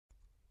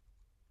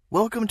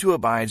Welcome to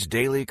Abide's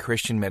Daily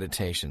Christian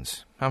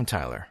Meditations. I'm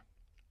Tyler.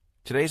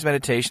 Today's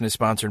meditation is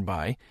sponsored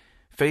by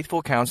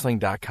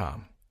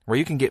FaithfulCounseling.com, where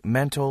you can get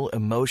mental,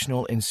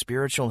 emotional, and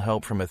spiritual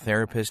help from a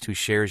therapist who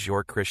shares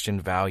your Christian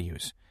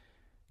values.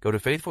 Go to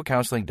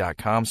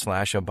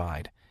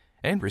FaithfulCounseling.com/abide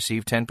and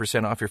receive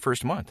 10% off your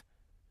first month.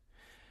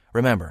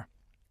 Remember,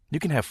 you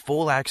can have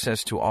full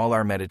access to all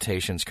our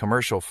meditations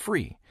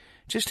commercial-free.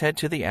 Just head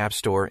to the App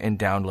Store and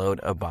download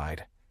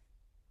Abide.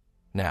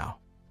 Now,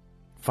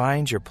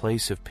 find your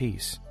place of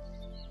peace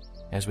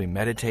as we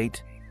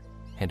meditate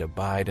and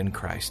abide in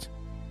Christ.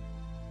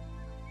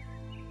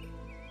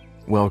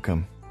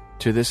 Welcome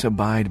to this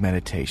Abide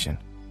meditation.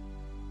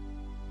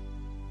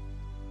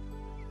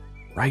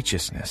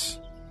 Righteousness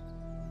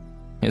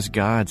is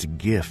God's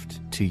gift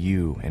to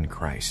you in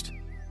Christ.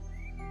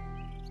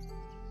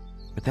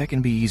 But that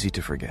can be easy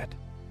to forget.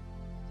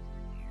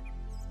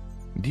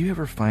 Do you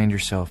ever find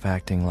yourself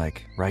acting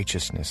like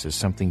righteousness is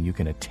something you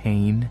can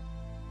attain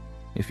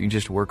if you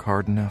just work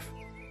hard enough?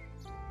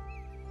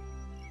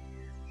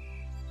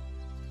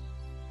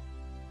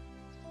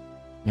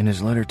 In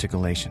his letter to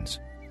Galatians,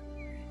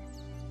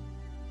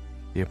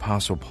 the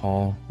Apostle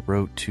Paul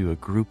wrote to a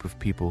group of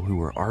people who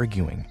were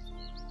arguing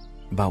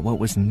about what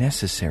was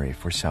necessary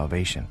for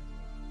salvation.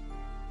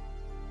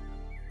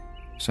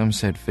 Some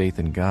said faith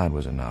in God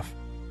was enough.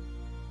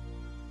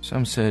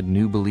 Some said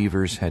new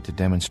believers had to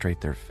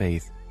demonstrate their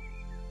faith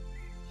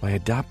by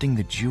adopting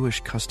the Jewish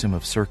custom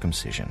of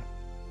circumcision.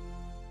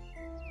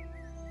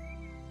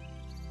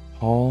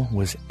 Paul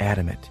was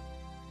adamant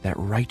that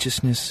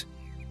righteousness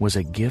was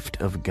a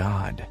gift of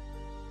God,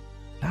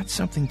 not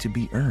something to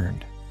be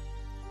earned.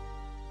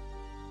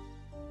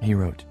 He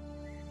wrote,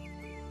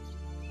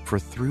 "For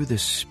through the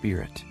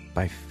Spirit,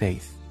 by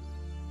faith,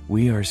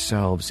 we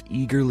ourselves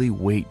eagerly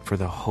wait for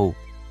the hope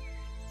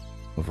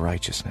of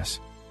righteousness."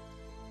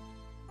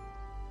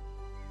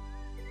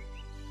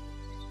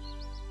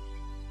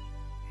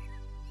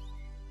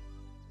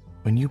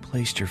 When you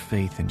placed your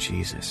faith in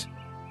Jesus,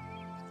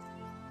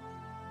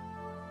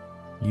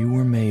 you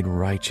were made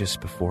righteous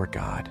before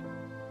God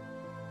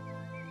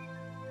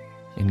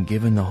and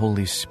given the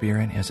Holy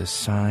Spirit as a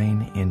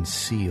sign and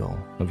seal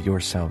of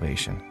your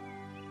salvation.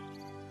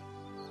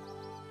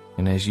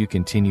 And as you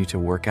continue to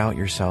work out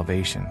your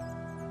salvation,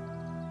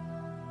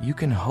 you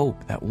can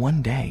hope that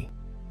one day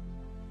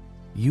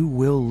you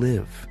will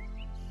live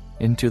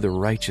into the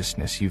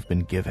righteousness you've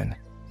been given.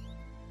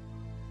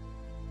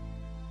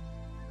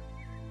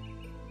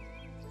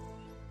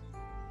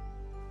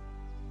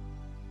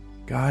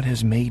 God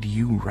has made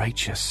you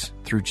righteous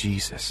through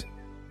Jesus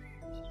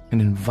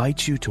and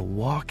invites you to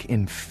walk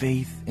in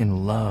faith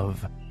and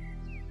love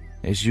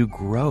as you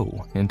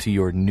grow into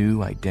your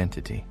new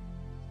identity.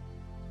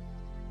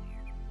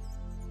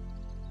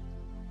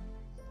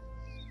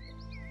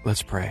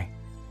 Let's pray.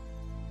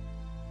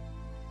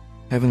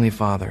 Heavenly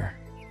Father,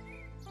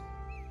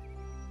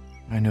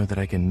 I know that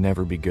I can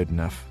never be good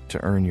enough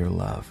to earn your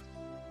love.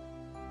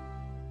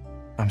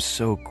 I'm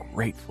so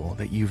grateful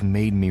that you've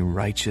made me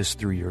righteous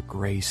through your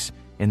grace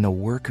in the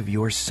work of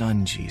your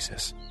Son,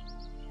 Jesus.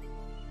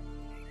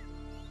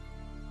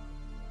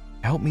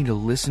 Help me to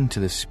listen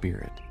to the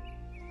Spirit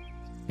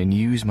and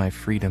use my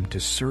freedom to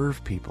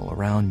serve people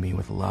around me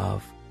with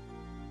love.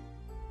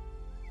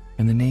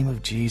 In the name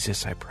of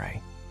Jesus, I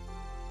pray.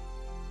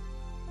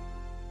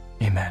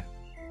 Amen.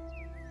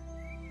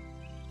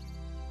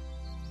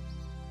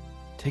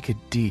 Take a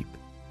deep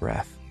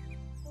breath.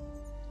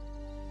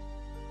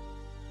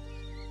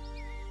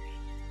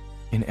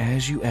 And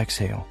as you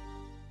exhale,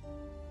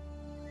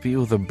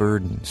 feel the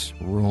burdens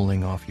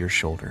rolling off your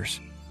shoulders.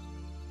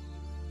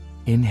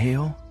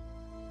 Inhale,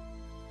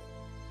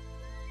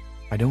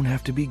 I don't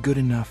have to be good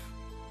enough.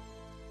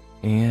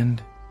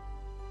 And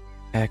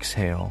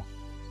exhale,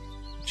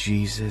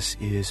 Jesus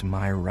is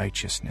my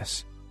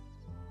righteousness.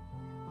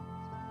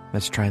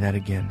 Let's try that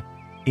again.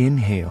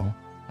 Inhale,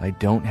 I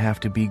don't have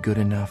to be good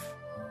enough.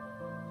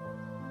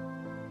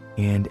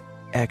 And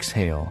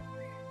exhale,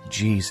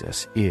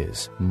 Jesus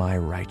is my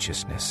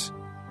righteousness.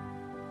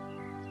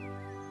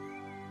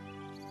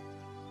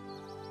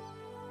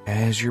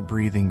 As your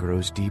breathing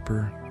grows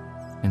deeper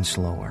and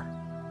slower,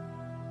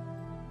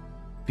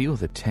 feel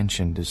the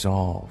tension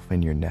dissolve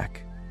in your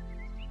neck,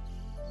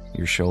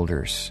 your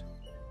shoulders,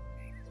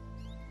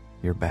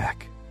 your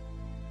back.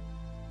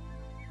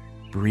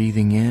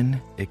 Breathing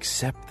in,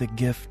 accept the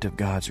gift of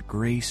God's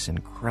grace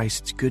and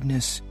Christ's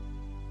goodness.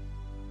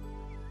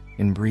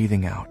 And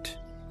breathing out,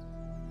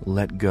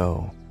 let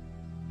go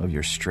of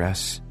your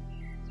stress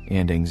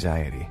and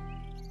anxiety.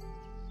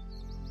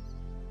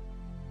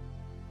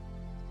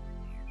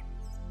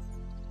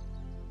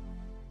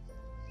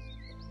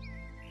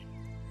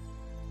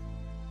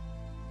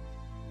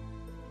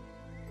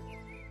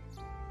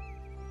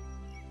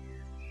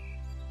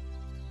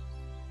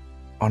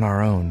 On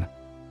our own,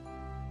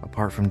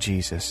 apart from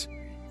Jesus,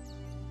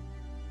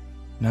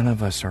 none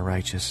of us are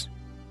righteous.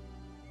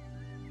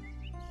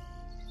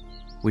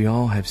 We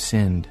all have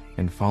sinned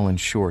and fallen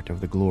short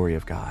of the glory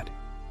of God.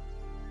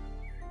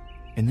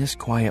 In this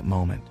quiet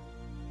moment,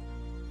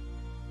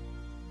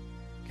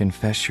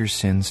 confess your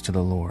sins to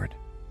the Lord.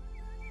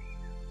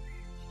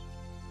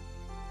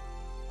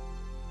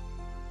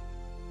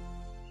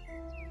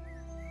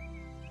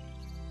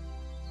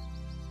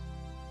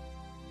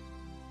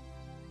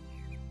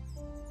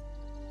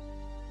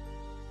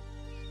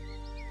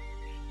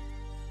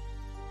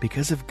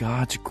 Because of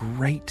God's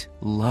great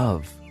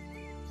love,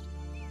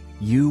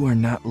 you are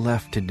not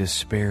left to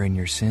despair in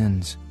your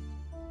sins.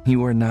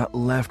 You are not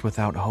left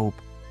without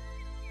hope.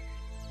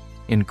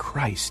 In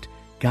Christ,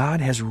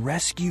 God has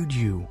rescued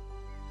you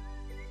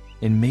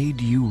and made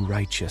you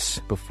righteous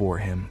before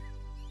Him.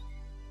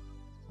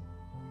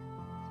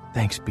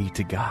 Thanks be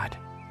to God.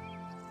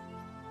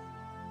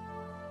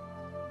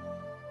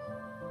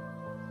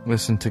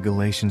 Listen to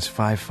Galatians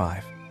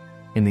 5:5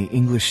 in the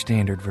English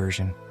Standard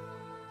Version.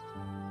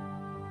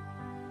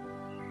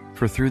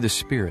 For through the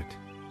Spirit,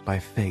 by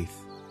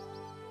faith,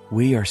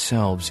 we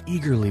ourselves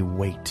eagerly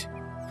wait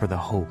for the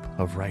hope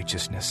of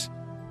righteousness.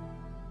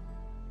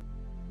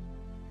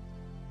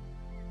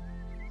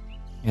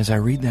 As I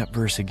read that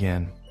verse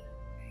again,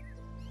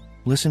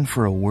 listen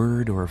for a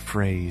word or a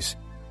phrase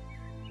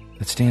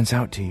that stands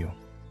out to you.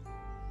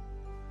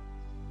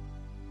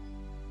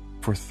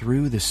 For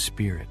through the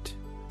Spirit,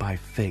 by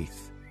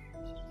faith,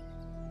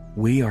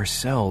 we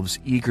ourselves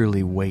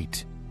eagerly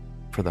wait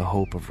for the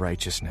hope of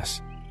righteousness.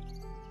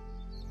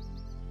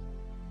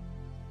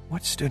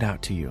 What stood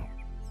out to you?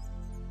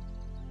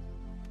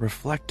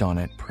 Reflect on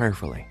it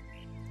prayerfully.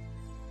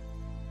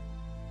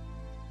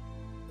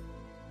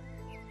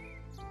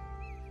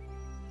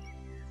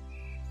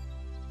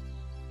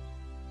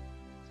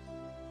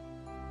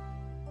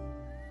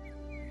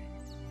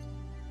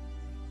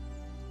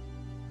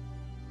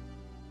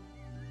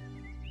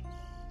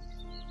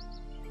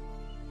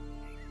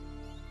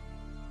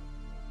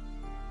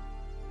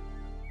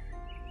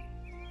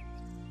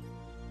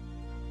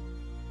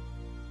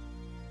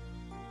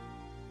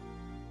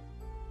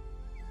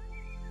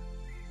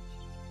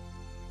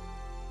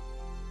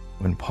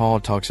 When Paul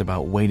talks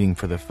about waiting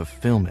for the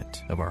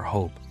fulfillment of our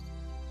hope,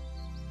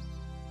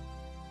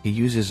 he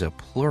uses a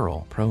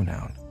plural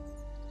pronoun.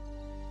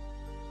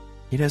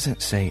 He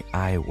doesn't say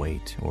I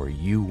wait or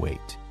you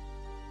wait.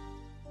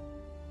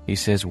 He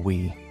says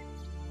we.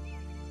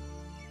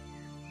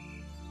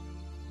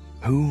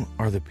 Who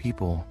are the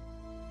people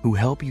who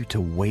help you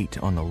to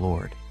wait on the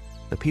Lord?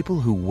 The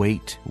people who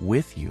wait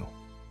with you.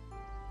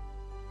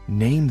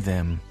 Name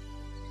them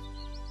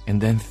and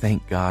then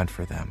thank God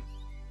for them.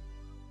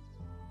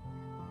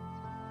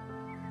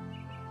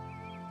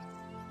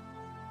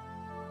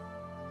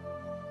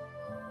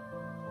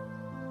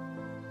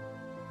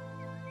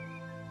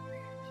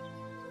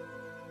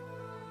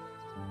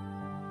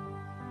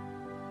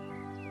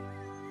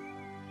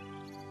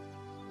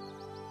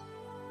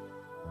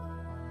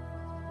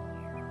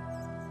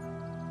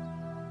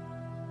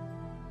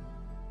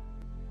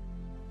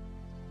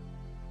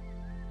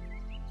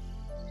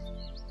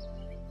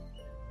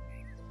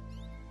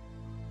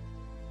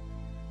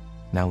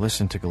 Now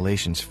listen to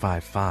Galatians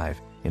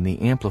 5:5 in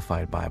the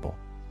Amplified Bible.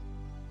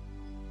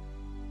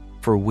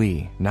 For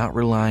we, not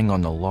relying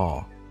on the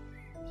law,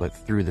 but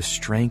through the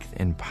strength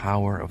and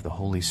power of the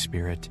Holy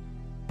Spirit,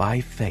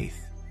 by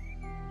faith,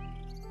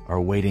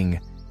 are waiting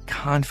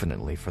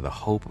confidently for the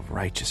hope of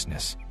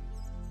righteousness,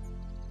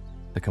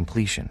 the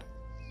completion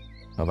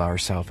of our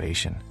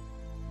salvation.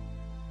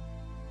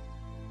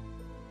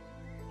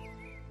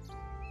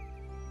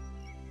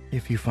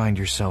 If you find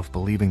yourself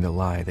believing the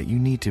lie that you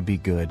need to be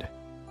good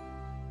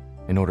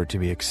in order to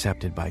be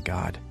accepted by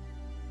God,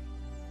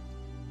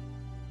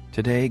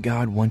 today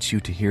God wants you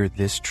to hear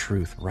this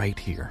truth right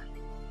here.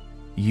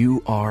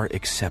 You are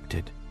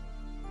accepted,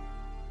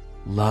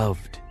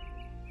 loved,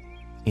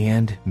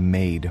 and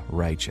made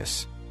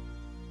righteous,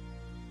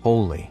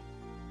 holy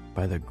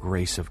by the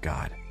grace of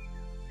God.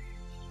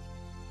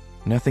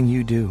 Nothing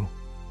you do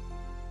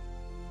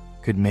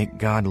could make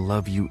God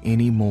love you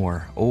any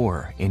more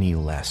or any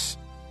less.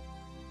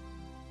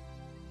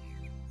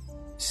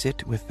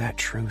 Sit with that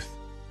truth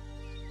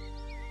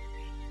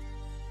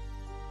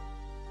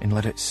and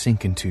let it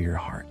sink into your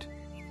heart.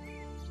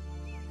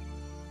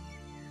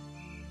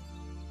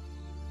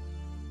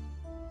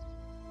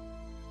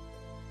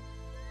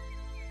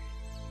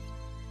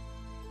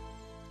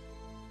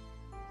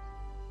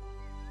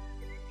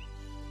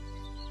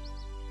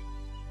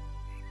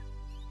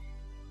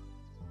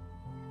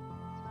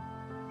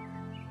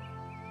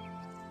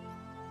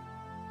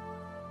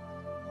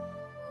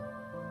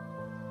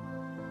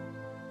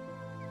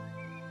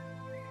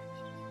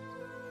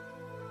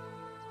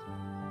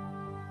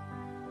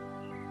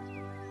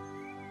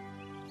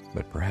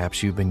 But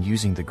perhaps you've been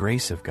using the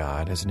grace of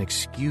God as an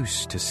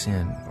excuse to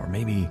sin, or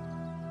maybe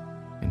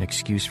an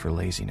excuse for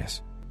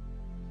laziness.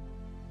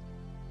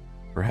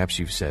 Perhaps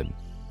you've said,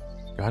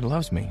 God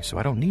loves me, so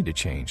I don't need to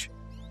change.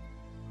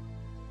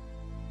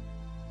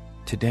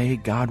 Today,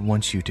 God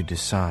wants you to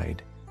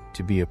decide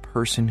to be a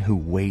person who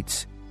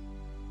waits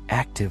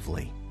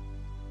actively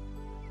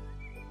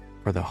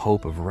for the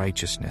hope of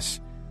righteousness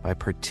by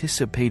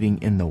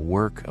participating in the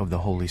work of the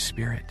Holy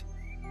Spirit.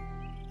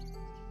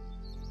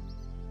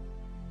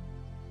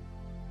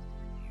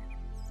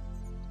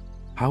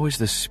 How is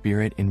the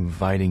Spirit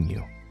inviting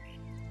you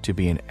to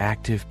be an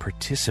active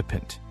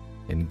participant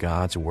in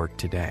God's work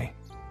today?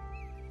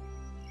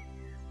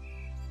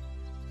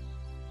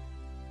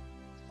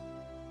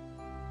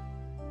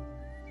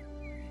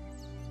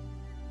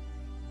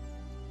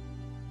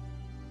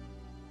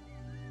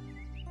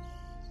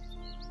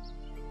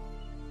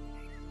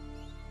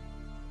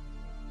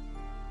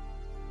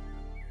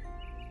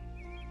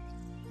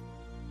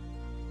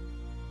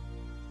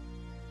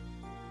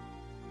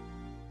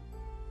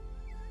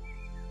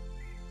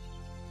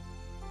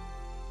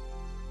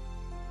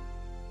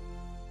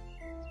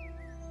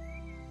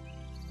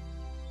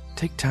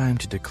 Take time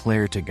to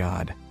declare to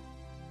God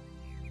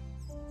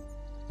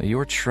that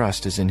your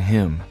trust is in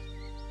Him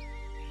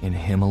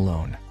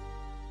alone.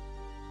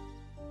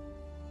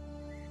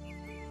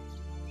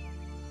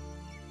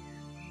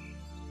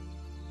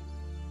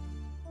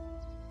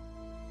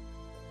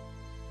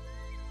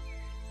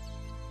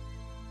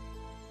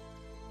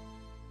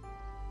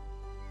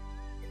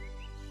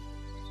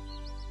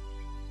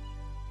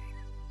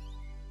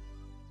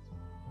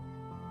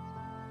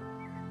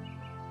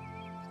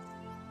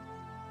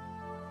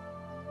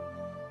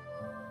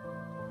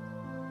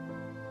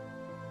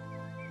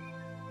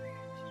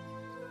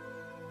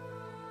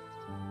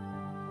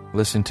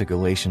 Listen to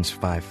Galatians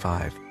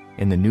 5:5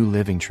 in the New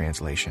Living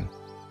Translation.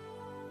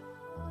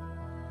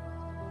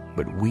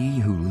 But we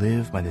who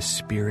live by the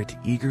Spirit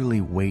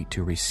eagerly wait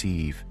to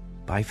receive,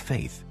 by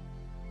faith,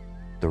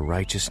 the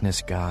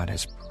righteousness God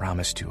has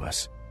promised to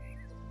us.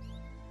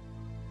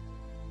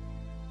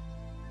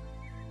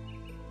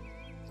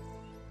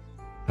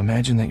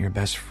 Imagine that your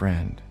best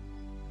friend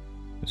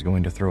is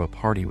going to throw a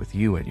party with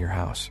you at your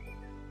house.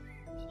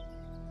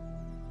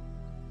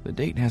 The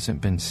date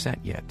hasn't been set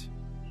yet,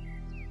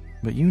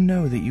 but you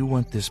know that you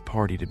want this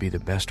party to be the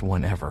best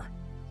one ever.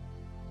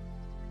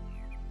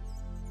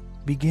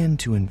 Begin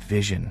to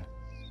envision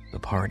the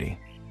party.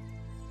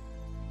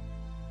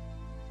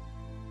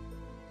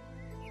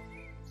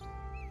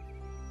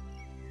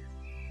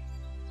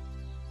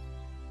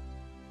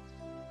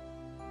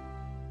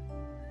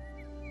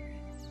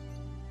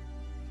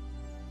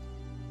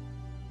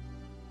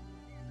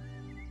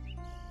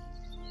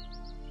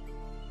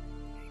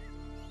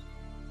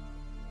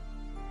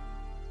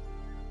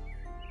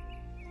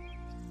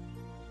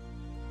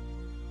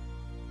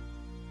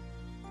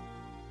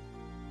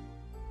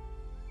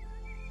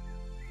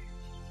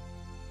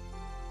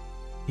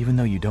 Even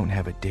though you don't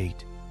have a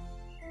date,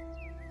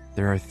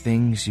 there are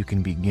things you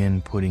can begin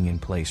putting in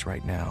place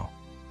right now.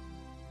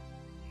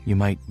 You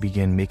might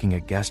begin making a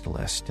guest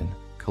list and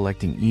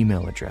collecting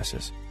email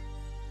addresses.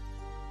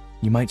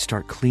 You might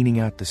start cleaning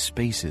out the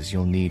spaces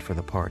you'll need for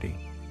the party.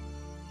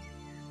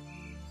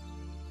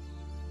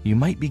 You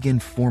might begin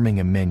forming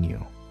a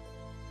menu.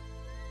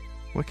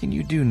 What can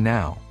you do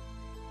now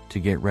to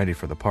get ready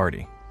for the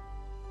party?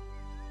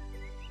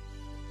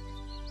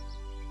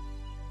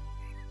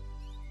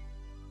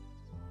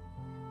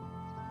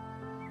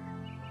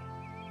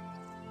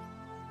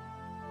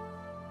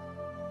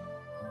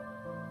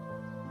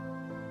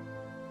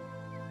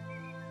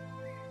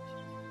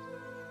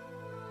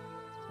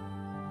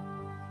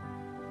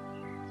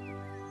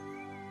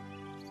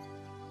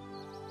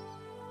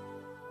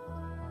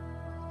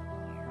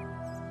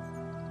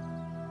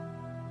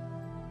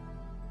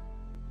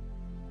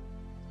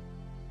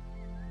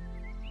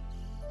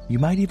 You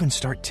might even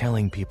start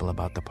telling people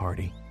about the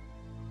party.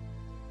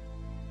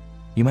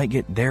 You might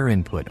get their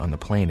input on the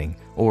planning,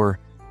 or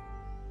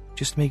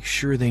just make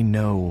sure they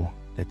know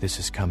that this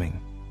is coming,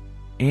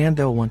 and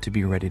they'll want to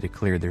be ready to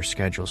clear their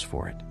schedules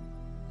for it.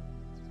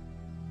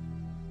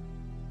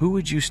 Who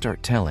would you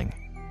start telling?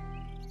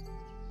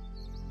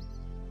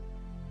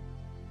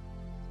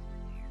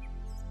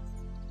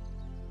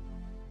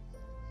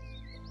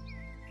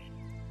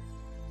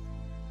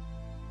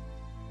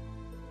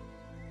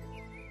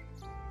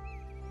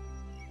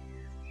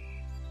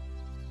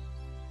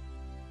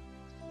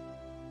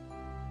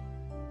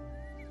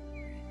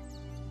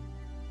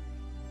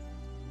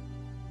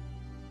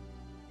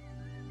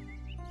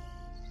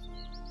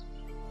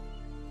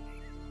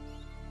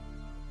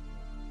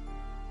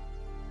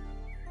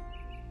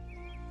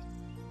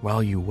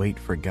 While you wait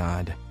for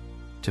God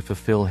to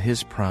fulfill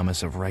His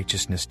promise of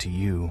righteousness to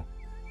you,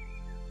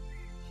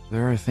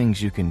 there are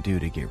things you can do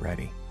to get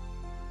ready,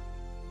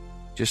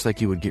 just like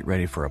you would get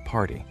ready for a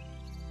party.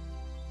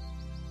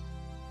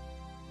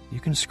 You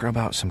can scrub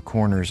out some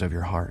corners of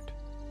your heart.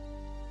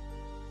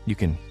 You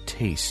can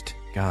taste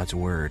God's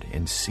word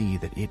and see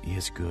that it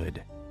is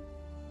good.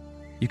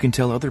 You can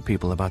tell other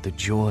people about the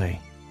joy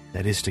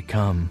that is to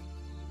come.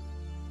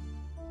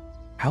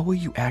 How will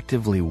you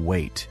actively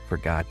wait for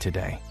God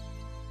today?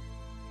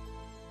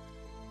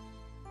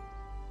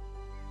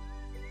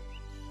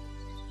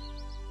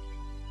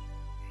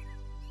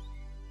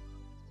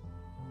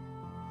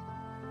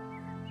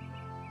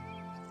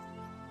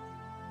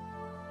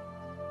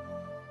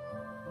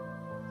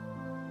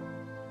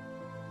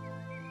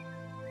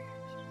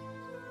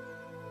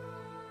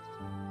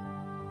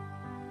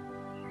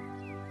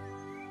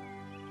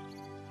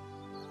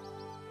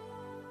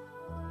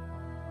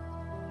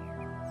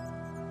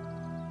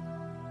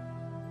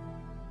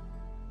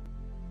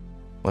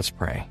 Let's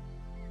pray.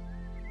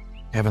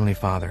 Heavenly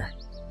Father,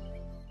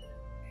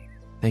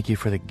 thank you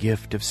for the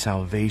gift of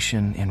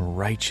salvation and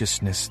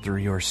righteousness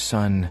through your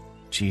Son,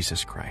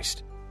 Jesus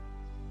Christ.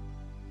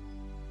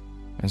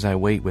 As I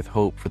wait with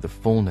hope for the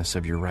fullness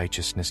of your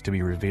righteousness to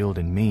be revealed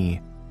in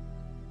me,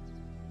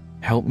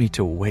 help me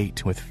to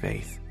wait with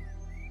faith.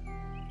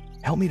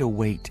 Help me to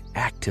wait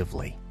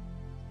actively,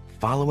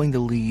 following the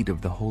lead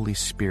of the Holy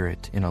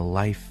Spirit in a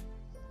life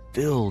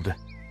filled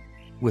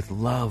with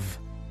love,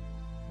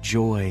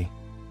 joy,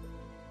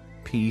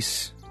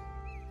 peace,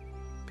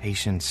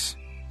 patience,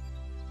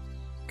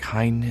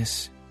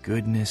 kindness,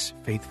 goodness,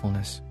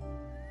 faithfulness,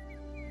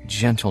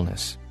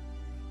 gentleness,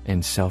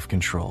 and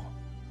self-control.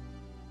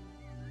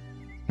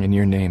 In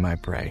your name I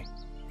pray.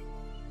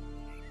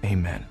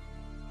 Amen.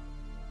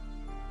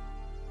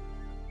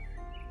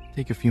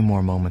 Take a few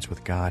more moments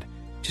with God,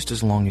 just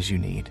as long as you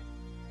need.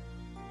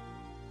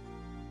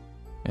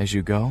 As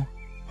you go,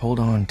 hold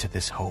on to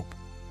this hope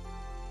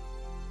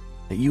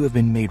that you have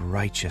been made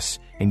righteous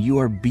and you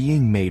are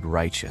being made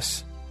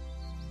righteous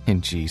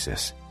in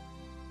Jesus.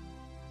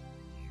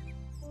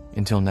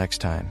 Until next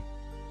time,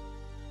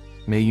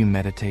 may you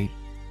meditate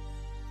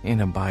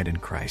and abide in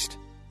Christ.